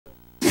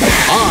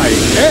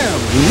am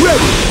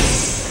ready!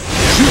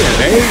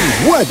 GMA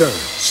Weather,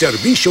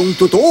 serbisyong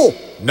totoo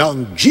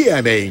ng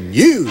GMA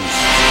News.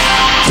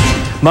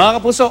 Mga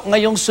kapuso,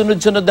 ngayong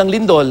sunod-sunod ng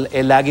lindol,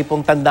 lagi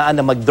pong tandaan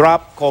na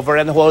mag-drop,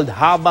 cover and hold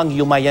habang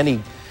yumayanig.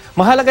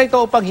 Mahalaga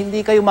ito upang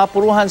hindi kayo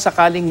mapuruhan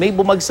sakaling may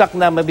bumagsak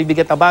na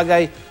mabibigat na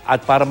bagay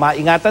at para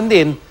maingatan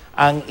din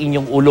ang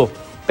inyong ulo.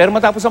 Pero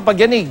matapos ang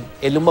pagyanig,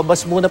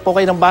 lumabas muna po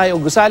kayo ng bahay o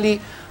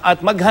gusali at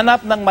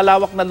maghanap ng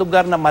malawak na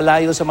lugar na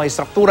malayo sa mga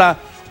struktura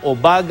o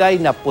bagay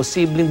na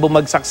posibleng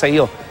bumagsak sa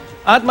iyo.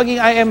 At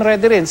maging I am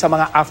ready rin sa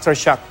mga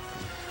aftershock.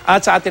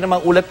 At sa atin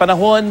namang ulat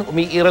panahon,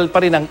 umiiral pa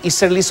rin ang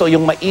easterlies o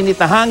yung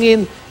mainit na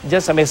hangin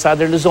dyan sa may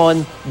Southern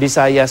Luzon,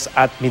 Visayas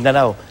at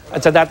Mindanao.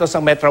 At sa datos ng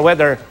Metro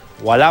Weather,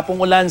 wala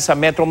pong ulan sa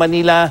Metro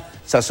Manila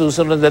sa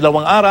susunod na 2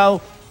 araw,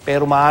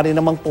 pero maaari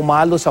namang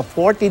pumalo sa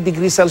 40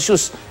 degrees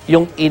Celsius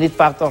yung init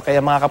factor.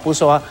 Kaya mga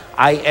kapuso,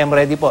 I am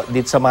ready po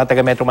dito sa mga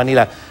taga Metro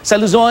Manila. Sa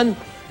Luzon,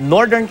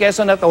 Northern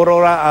Quezon at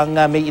Aurora ang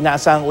may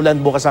inaasahang ulan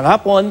bukas ng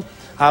hapon,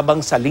 habang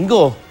sa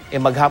linggo,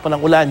 maghapon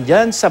ang ulan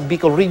dyan sa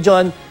Bicol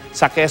Region,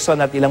 sa Quezon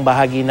at ilang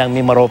bahagi ng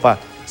Mimaropa.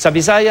 Sa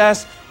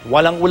Visayas,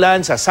 walang ulan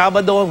sa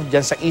Sabado,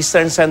 dyan sa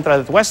Eastern,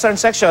 Central at Western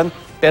section,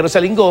 pero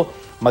sa linggo,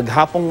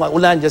 maghapong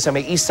maulan dyan sa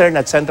may Eastern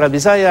at Central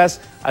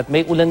Visayas at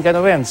may ulan ka na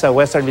rin sa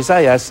Western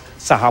Visayas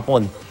sa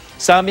hapon.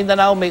 Sa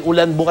Mindanao, may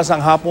ulan bukas ng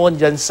hapon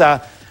dyan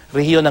sa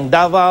rehiyon ng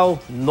Davao,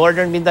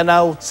 Northern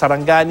Mindanao,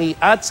 Sarangani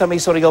at sa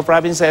may Surigao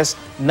provinces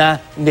na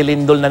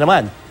nilindol na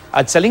naman.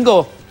 At sa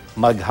linggo,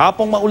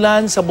 maghapong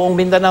maulan sa buong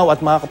Mindanao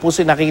at mga kapuso,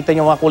 nakikita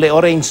niyo mga kulay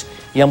orange.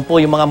 Yan po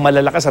yung mga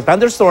malalakas sa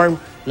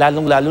thunderstorm,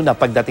 lalong-lalo na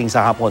pagdating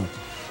sa hapon.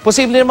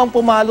 Posible namang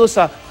pumalo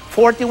sa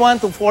 41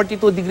 to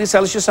 42 degrees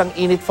Celsius ang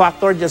init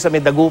factor dyan sa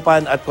may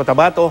Dagupan at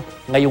Cotabato.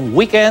 Ngayong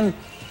weekend,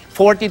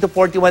 40 to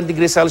 41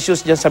 degrees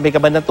Celsius dyan sa may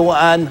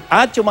Cabanatuan.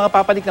 At yung mga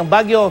papanik ng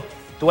Baguio,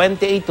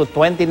 28 to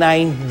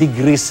 29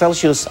 degrees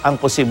Celsius ang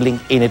posibleng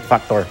init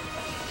factor.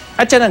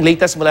 At yan ang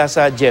latest mula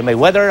sa GMA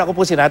Weather. Ako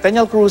po si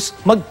Nathaniel Cruz,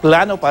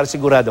 magplano para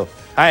sigurado.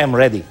 I am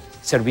ready.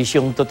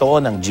 Serbisyong totoo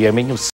ng GMA News.